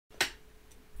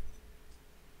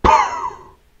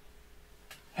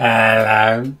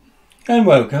Hello, and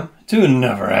welcome to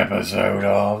another episode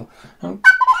of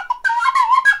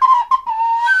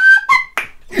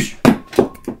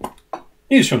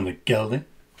News from the Gelders.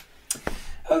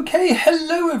 Okay,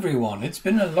 hello everyone. It's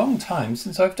been a long time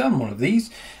since I've done one of these.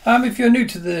 If you're new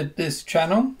to this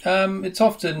channel, it's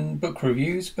often book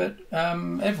reviews, but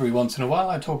every once in a while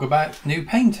I talk about new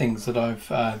paintings that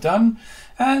I've done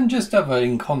and just other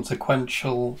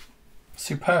inconsequential,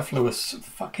 superfluous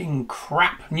fucking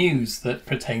crap news that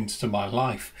pertains to my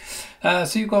life.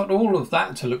 So you've got all of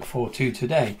that to look forward to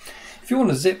today. If you want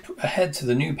to zip ahead to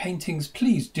the new paintings,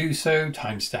 please do so.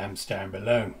 Timestamps down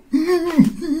below.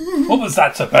 What was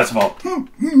that, Sir Percival?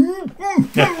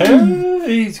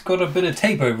 He's got a bit of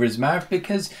tape over his mouth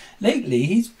because lately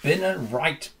he's been a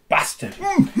right bastard.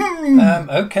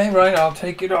 Okay, right, I'll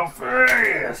take it off.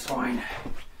 That's fine.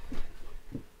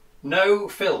 No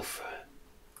filth.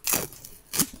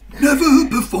 Never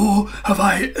before have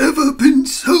I ever been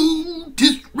so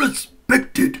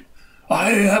disrespected. I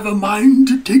have a mind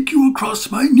to take you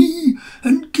across my knee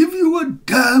and give you a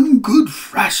damn good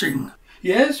thrashing.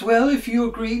 Yes, well, if you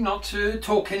agree not to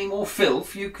talk any more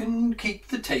filth, you can keep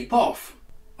the tape off.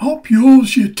 Up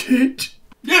yours, you tit.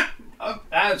 Yeah,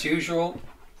 as usual.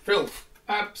 Filth.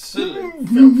 Absolute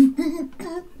filth.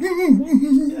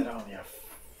 Get on, you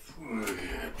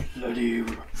bloody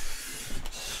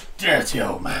dirty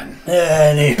old man.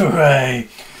 Anyway.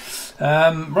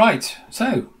 Right,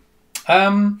 so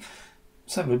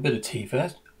let's have a bit of tea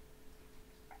first.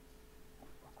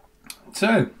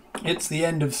 So, it's the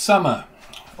end of summer.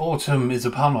 Autumn is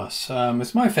upon us.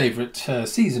 It's my favourite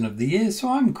season of the year, so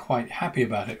I'm quite happy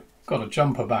about it. Got a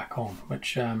jumper back on,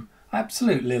 which I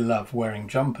absolutely love wearing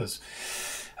jumpers.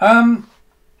 The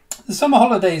summer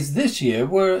holidays this year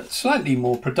were slightly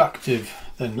more productive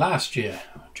than last year,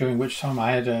 during which time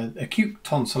I had acute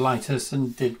tonsillitis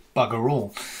and did bugger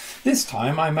all. This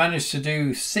time I managed to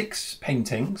do 6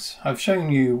 paintings. I've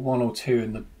shown you 1 or 2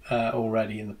 in the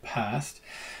already in the past.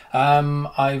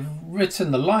 I've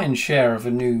written the lion's share of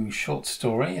a new short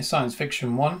story, a science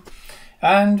fiction one.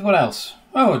 And what else?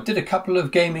 Oh, I did a couple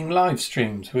of gaming live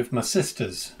streams with my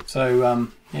sisters. So,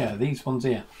 yeah, these ones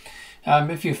here.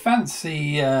 If you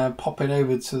fancy popping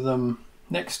over to them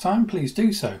next time, please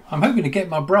do so. I'm hoping to get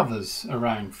my brothers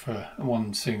around for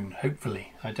one soon,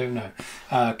 hopefully. I don't know.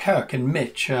 Kirk and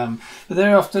Mitch. But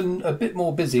they're often a bit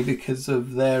more busy because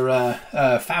of their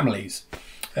families.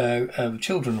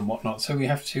 Children and whatnot, so we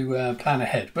have to plan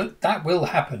ahead, but that will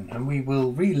happen and we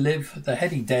will relive the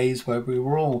heady days where we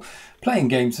were all playing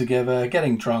games together,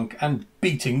 getting drunk and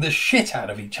beating the shit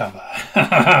out of each other.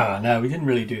 No, we didn't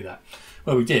really do that.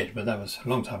 Well, we did, but that was a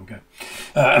long time ago.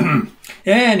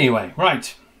 Anyway,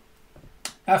 right,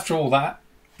 after all that,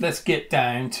 let's get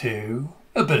down to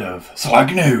a bit of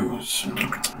Slug news.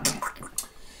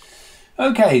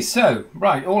 Okay, so,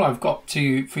 right, all I've got for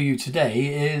you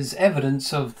today is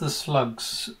evidence of the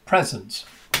slug's presence.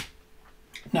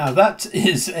 Now, that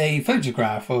is a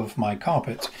photograph of my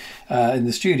carpet in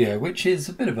the studio, which is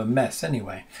a bit of a mess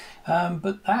anyway.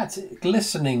 But that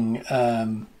glistening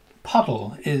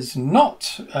puddle is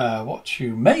not what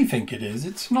you may think it is.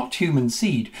 It's not human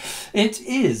seed. It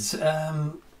is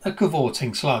a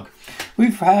cavorting slug.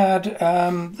 We've had,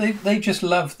 they just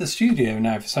love the studio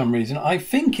now for some reason. I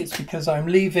think it's because I'm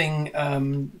leaving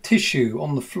tissue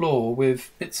on the floor with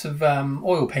bits of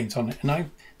oil paint on it, and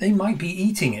they might be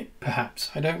eating it, perhaps.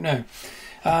 I don't know.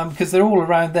 Because they're all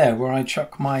around there where I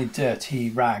chuck my dirty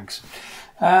rags.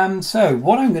 So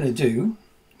what I'm going to do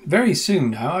very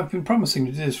soon now, I've been promising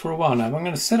to do this for a while now, I'm going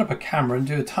to set up a camera and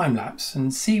do a time lapse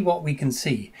and see what we can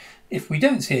see. If we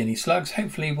don't see any slugs,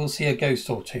 hopefully we'll see a ghost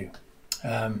or two.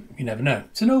 You never know.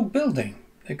 It's an old building.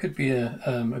 There could be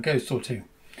a ghost or two.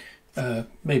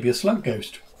 Maybe a slug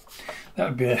ghost. That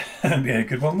would be a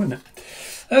good one, wouldn't it?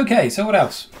 Okay, so what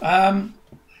else?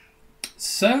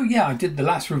 So yeah, the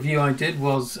last review I did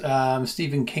was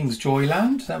Stephen King's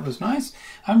Joyland. That was nice.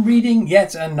 I'm reading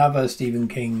yet another Stephen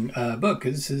King book.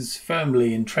 This is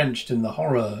firmly entrenched in the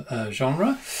horror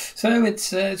genre. So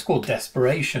it's called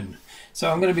Desperation. So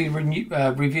I'm going to be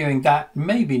reviewing that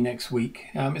maybe next week.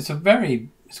 It's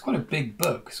quite a big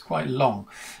book. It's quite long.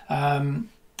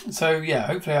 So yeah,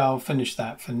 hopefully I'll finish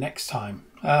that for next time.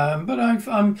 But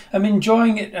I'm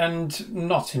enjoying it and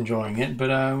not enjoying it, but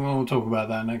we'll talk about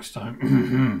that next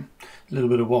time. A little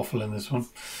bit of waffle in this one.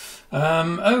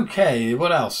 Okay,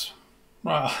 what else?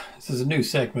 Right, this is a new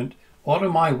segment. What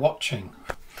am I watching?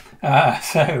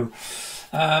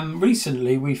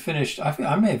 Recently we finished,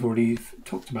 I may have already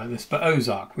talked about this, but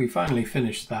Ozark, we finally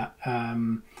finished that,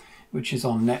 which is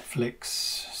on Netflix.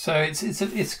 So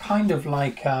it's kind of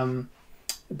like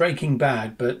Breaking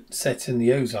Bad, but set in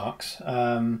the Ozarks,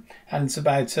 and it's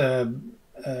about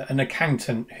an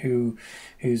accountant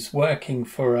who's working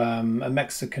for a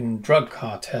Mexican drug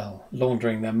cartel,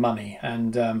 laundering their money,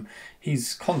 and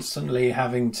he's constantly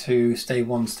having to stay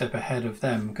one step ahead of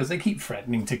them because they keep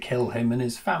threatening to kill him and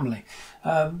his family.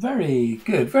 Very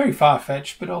good, very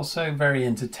far-fetched, but also very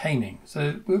entertaining.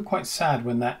 So we were quite sad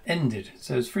when that ended.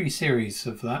 So there's 3 series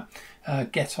of that.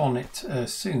 Get on it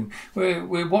soon.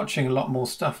 We're watching a lot more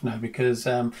stuff now because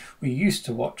we used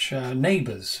to watch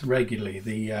Neighbours regularly,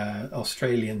 the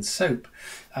Australian soap,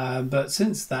 but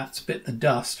since that's bit the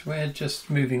dust, we're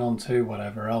just moving on to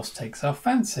whatever else takes our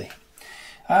fancy.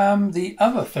 The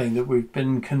other thing that we've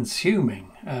been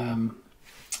consuming,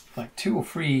 like 2 or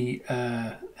 3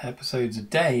 episodes a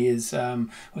day, is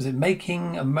was it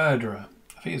Making a Murderer?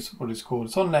 I think it's what it's called.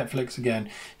 It's on Netflix again.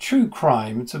 True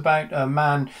crime. It's about a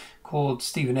man called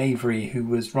Stephen Avery who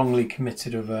was wrongly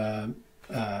convicted of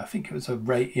I think it was a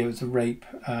rape. It was a rape,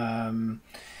 and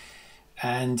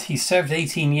he served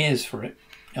 18 years for it.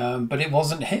 But it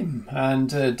wasn't him, and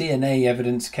DNA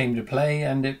evidence came to play,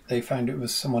 and they found it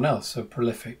was someone else, a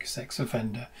prolific sex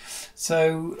offender.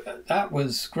 So that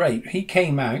was great. He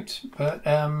came out, but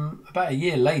about a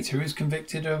year later he was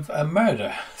convicted of a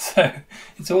murder. So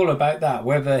it's all about that,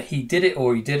 whether he did it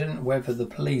or he didn't, whether the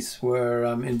police were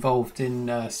involved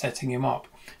in setting him up.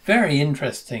 Very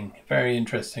interesting, very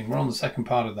interesting. We're on the second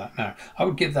part of that now. I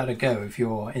would give that a go if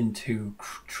you're into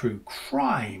true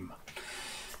crime.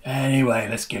 Anyway,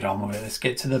 let's get on with it. Let's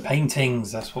get to the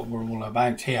paintings. That's what we're all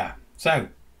about here. So,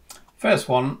 first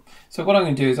one. So what I'm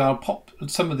going to do is I'll pop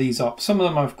some of these up. Some of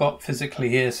them I've got physically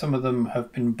here. Some of them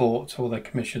have been bought or they're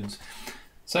commissions.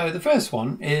 So the first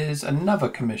one is another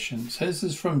commission. So this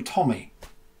is from Tommy.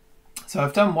 So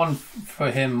I've done one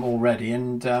for him already,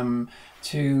 and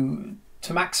to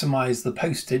maximise the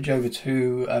postage over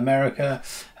to America,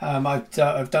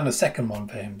 I've done a second one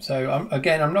for him. So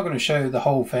again, I'm not going to show the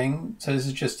whole thing, so this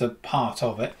is just a part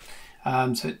of it.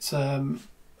 So it's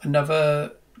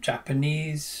another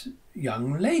Japanese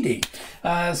young lady.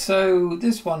 So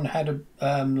this one had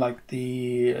a like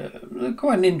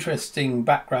quite an interesting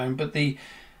background, but the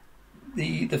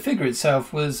figure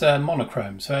itself was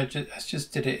monochrome, so I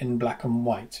just did it in black and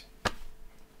white.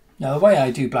 Now, the way I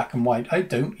do black and white, I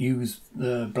don't use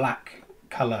the black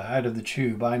colour out of the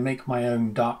tube. I make my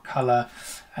own dark colour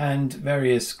and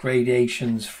various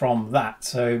gradations from that.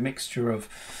 So mixture of,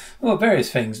 well,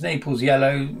 various things. Naples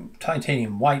yellow,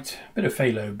 titanium white, bit of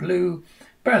phthalo blue,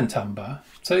 burnt umber.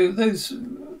 So there's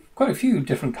quite a few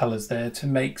different colours there to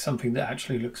make something that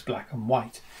actually looks black and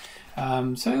white.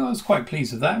 So I was quite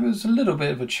pleased with that. It was a little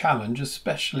bit of a challenge,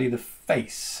 especially the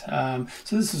face.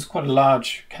 So this is quite a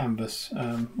large canvas,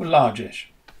 well,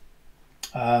 largish.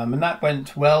 And that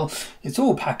went well. It's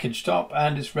all packaged up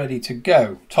and it's ready to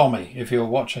go. Tommy, if you're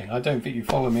watching, I don't think you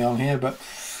follow me on here, but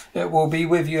it will be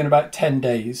with you in about 10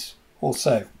 days or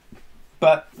so.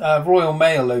 But Royal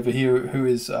Mail over here, who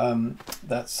is,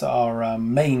 that's our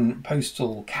main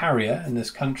postal carrier in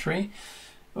this country.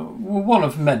 Well, one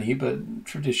of many, but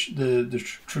the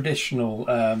traditional,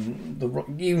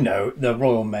 the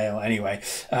Royal Mail anyway.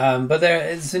 But there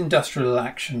is industrial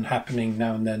action happening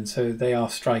now and then, so they are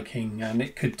striking, and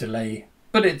it could delay.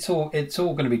 But it's all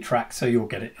going to be tracked, so you'll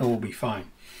get it. It will be fine.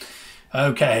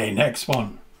 Okay, next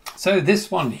one. So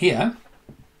this one here.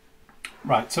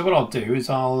 Right. So what I'll do is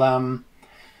I'll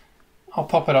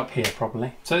pop it up here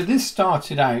properly. So this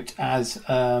started out as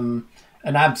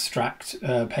an abstract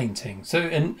painting. So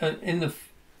in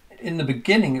the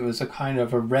beginning, it was a kind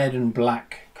of a red and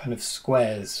black kind of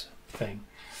squares thing.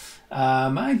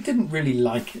 I didn't really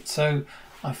like it, so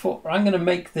I thought I'm going to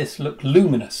make this look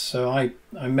luminous. So I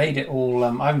made it all.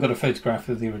 I haven't got a photograph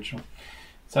of the original,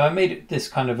 so I made it this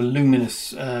kind of a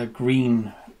luminous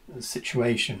green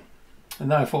situation. And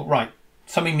then I thought, right,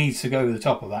 something needs to go over the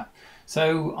top of that.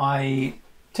 So I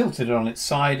tilted it on its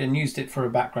side and used it for a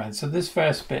background. So this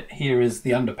first bit here is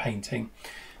the underpainting,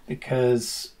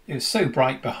 because it was so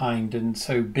bright behind and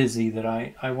so busy that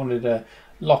I wanted to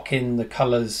lock in the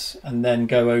colours and then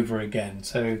go over again.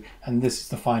 So, and this is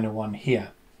the final one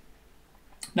here.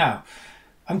 Now,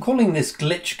 I'm calling this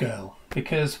Glitch Girl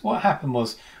because what happened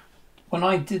was when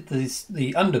I did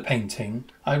the underpainting,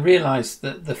 I realised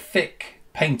that the thick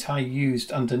paint I used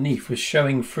underneath was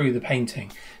showing through the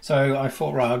painting. So I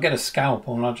thought, right, I'll get a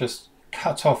scalpel and I'll just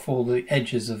cut off all the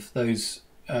edges of those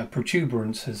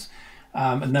protuberances,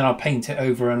 and then I'll paint it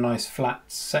over a nice flat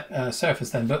surface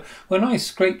then. But when I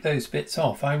scraped those bits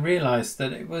off, I realised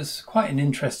that it was quite an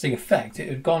interesting effect. It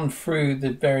had gone through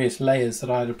the various layers that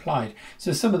I had applied.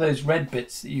 So some of those red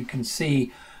bits that you can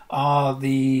see are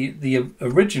the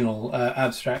original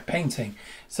abstract painting.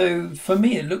 So for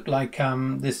me, it looked like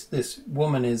this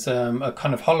woman is a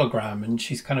kind of hologram, and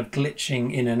she's kind of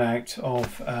glitching in and out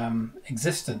of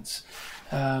existence.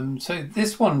 So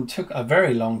this one took a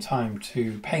very long time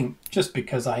to paint, just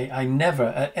because I never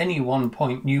at any one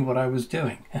point knew what I was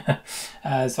doing.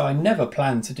 So I never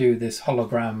planned to do this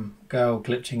hologram girl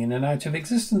glitching in and out of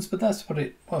existence, but that's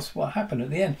what happened at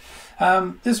the end.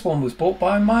 This one was bought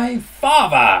by my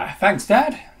father. Thanks,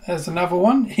 Dad. There's another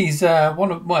one. He's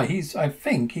I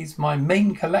think he's my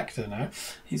main collector now.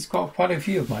 He's got quite a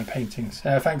few of my paintings.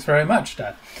 Thanks very much,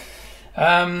 Dad.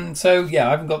 So yeah,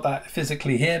 I haven't got that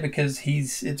physically here because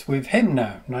it's with him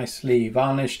now, nicely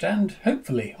varnished and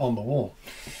hopefully on the wall.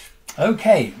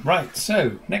 Okay, right,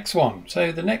 so next one.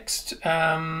 So the next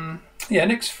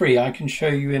next three I can show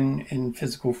you in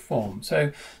physical form.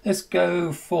 So let's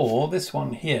go for this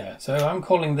one here. So I'm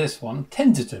calling this one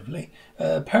tentatively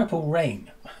Purple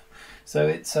Rain. So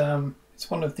it's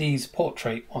one of these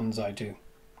portrait ones I do.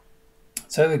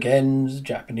 So again, it's a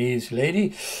Japanese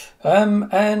lady,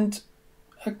 and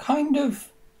a kind of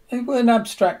an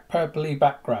abstract purpley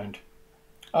background.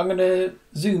 I'm going to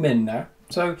zoom in now.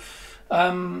 So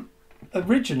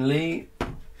originally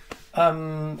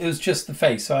it was just the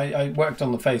face. I worked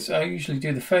on the face. I usually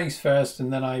do the face first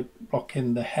and then I block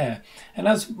in the hair. And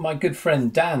as my good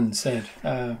friend Dan said,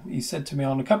 he said to me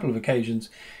on a couple of occasions,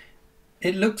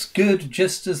 it looks good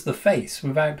just as the face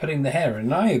without putting the hair in.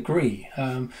 And I agree.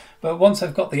 But once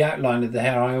I've got the outline of the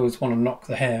hair, I always want to knock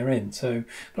the hair in.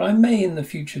 But I may in the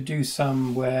future do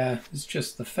some where it's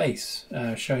just the face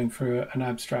showing through an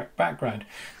abstract background.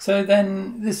 So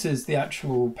then this is the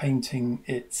actual painting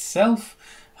itself.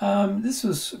 This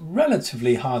was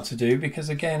relatively hard to do because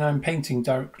again, I'm painting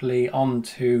directly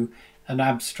onto an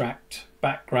abstract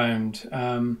background.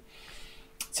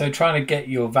 So trying to get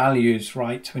your values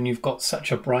right when you've got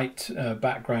such a bright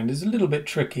background is a little bit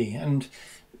tricky, and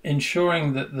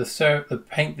ensuring that the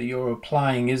paint that you're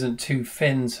applying isn't too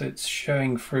thin so it's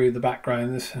showing through the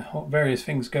background. There's various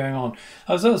things going on.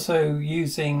 I was also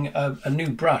using a new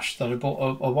brush that I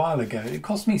bought a while ago. It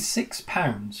cost me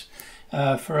 £6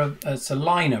 it's a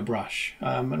liner brush,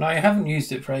 and I haven't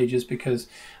used it for ages because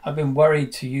I've been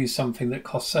worried to use something that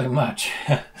costs so much.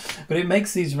 But it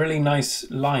makes these really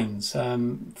nice lines,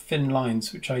 thin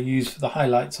lines, which I use for the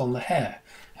highlights on the hair.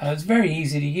 It's very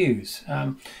easy to use.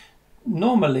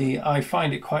 Normally I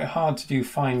find it quite hard to do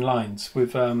fine lines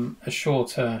with a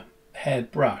shorter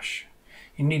haired brush.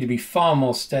 You need to be far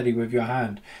more steady with your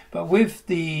hand. But with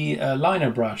the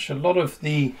liner brush, a lot of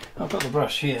I've got the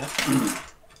brush here.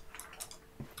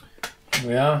 Here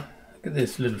we are. Look at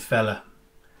this little fella.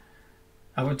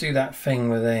 I would do that thing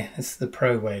with this is the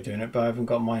pro way of doing it, but I haven't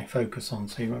got my focus on,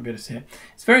 so you won't be able to see it.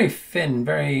 It's very thin,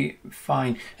 very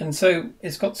fine, and so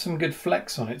it's got some good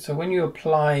flex on it. So when you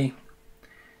apply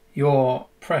your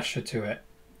pressure to it,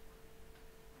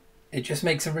 it just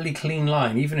makes a really clean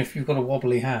line, even if you've got a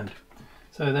wobbly hand.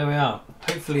 So there we are.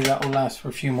 Hopefully that will last for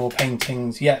a few more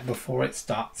paintings yet before it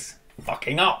starts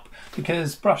fucking up,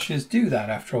 because brushes do that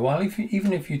after a while,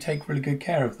 even if you take really good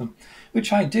care of them,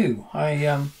 which I do.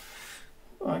 I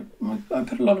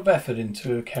put a lot of effort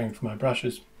into caring for my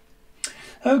brushes.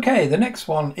 Okay, the next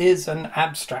one is an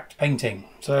abstract painting.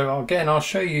 So again, I'll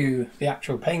show you the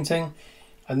actual painting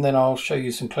and then I'll show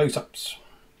you some close-ups.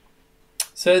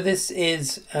 So this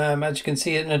is, as you can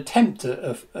see, an attempt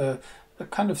at a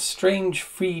kind of strange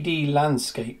 3D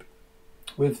landscape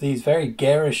with these very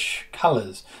garish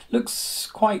colours. Looks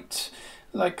quite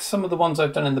like some of the ones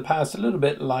I've done in the past, a little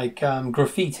bit like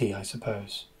graffiti, I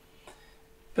suppose.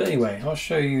 But anyway, I'll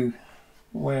show you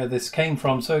where this came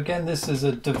from. So again, this is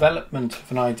a development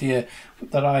of an idea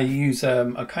that I use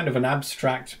a kind of an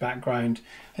abstract background,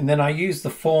 and then I use the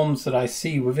forms that I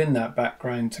see within that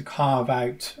background to carve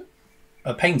out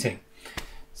a painting.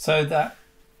 So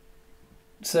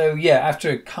yeah,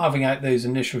 after carving out those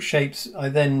initial shapes, I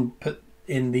then put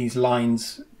in these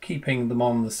lines, keeping them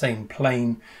on the same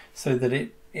plane so that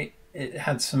it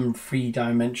had some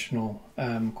three-dimensional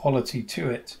quality to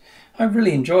it. I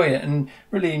really enjoy it and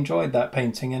really enjoyed that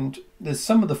painting, and there's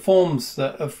some of the forms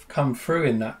that have come through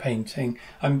in that painting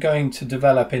I'm going to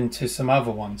develop into some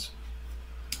other ones,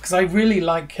 because I really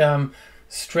like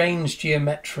strange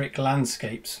geometric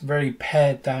landscapes, very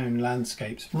pared down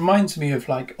landscapes. Reminds me of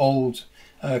like old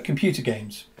computer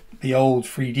games, the old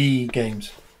 3D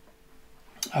games,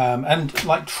 and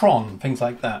like Tron, things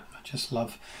like that. I just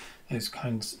love those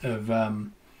kinds of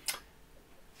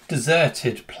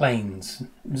deserted plains.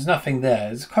 There's nothing there.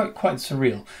 It's quite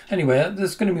surreal. Anyway,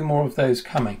 there's going to be more of those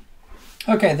coming.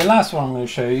 Okay, the last one I'm going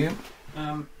to show you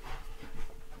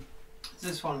is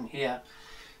this one here.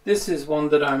 This is one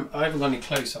that I haven't got any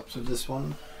close-ups of this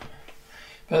one.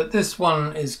 But this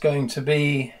one is going to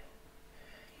be...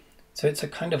 So it's a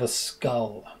kind of a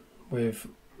skull with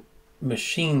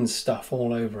machine stuff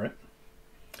all over it.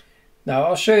 Now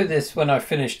I'll show you this when I've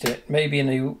finished it, maybe in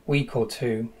a week or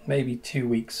two, maybe 2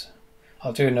 weeks.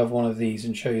 I'll do another one of these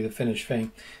and show you the finished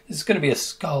thing. This is going to be a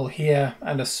skull here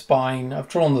and a spine. I've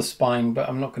drawn the spine, but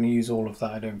I'm not going to use all of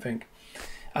that, I don't think.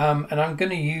 And I'm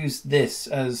going to use this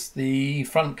as the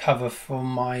front cover for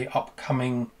my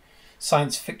upcoming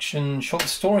science fiction short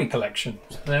story collection.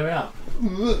 So there we are.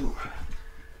 Ooh.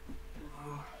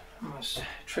 Almost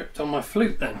tripped on my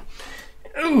flute then.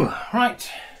 Ooh,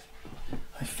 right.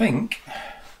 I think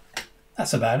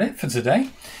that's about it for today.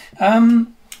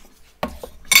 I'm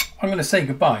going to say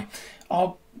goodbye.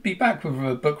 I'll be back with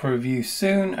a book review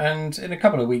soon, and in a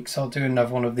couple of weeks I'll do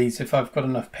another one of these if I've got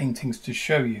enough paintings to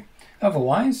show you.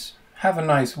 Otherwise, have a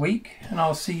nice week, and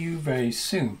I'll see you very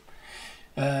soon.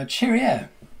 Cheerio.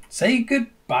 Say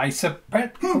goodbye, Sir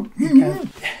Percival. You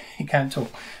can't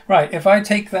talk. Right, if I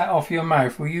take that off your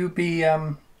mouth, will you be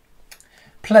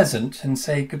pleasant and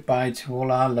say goodbye to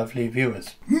all our lovely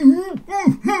viewers?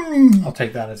 I'll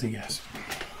take that as a yes.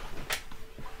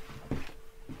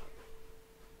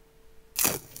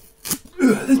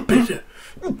 That's better.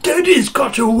 Daddy's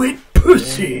got a wet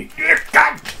pussy.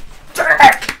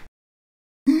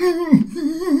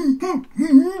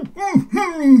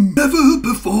 Never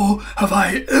before have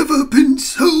I ever been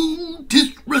so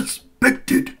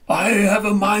disrespected. I have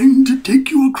a mind to take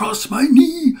you across my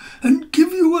knee and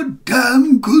give you a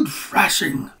damn good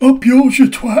thrashing. Up yours, you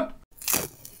twat.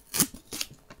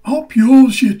 Up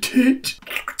yours, you tit.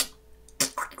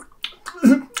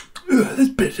 That's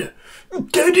better.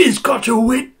 Daddy's got a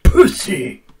wet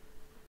pussy.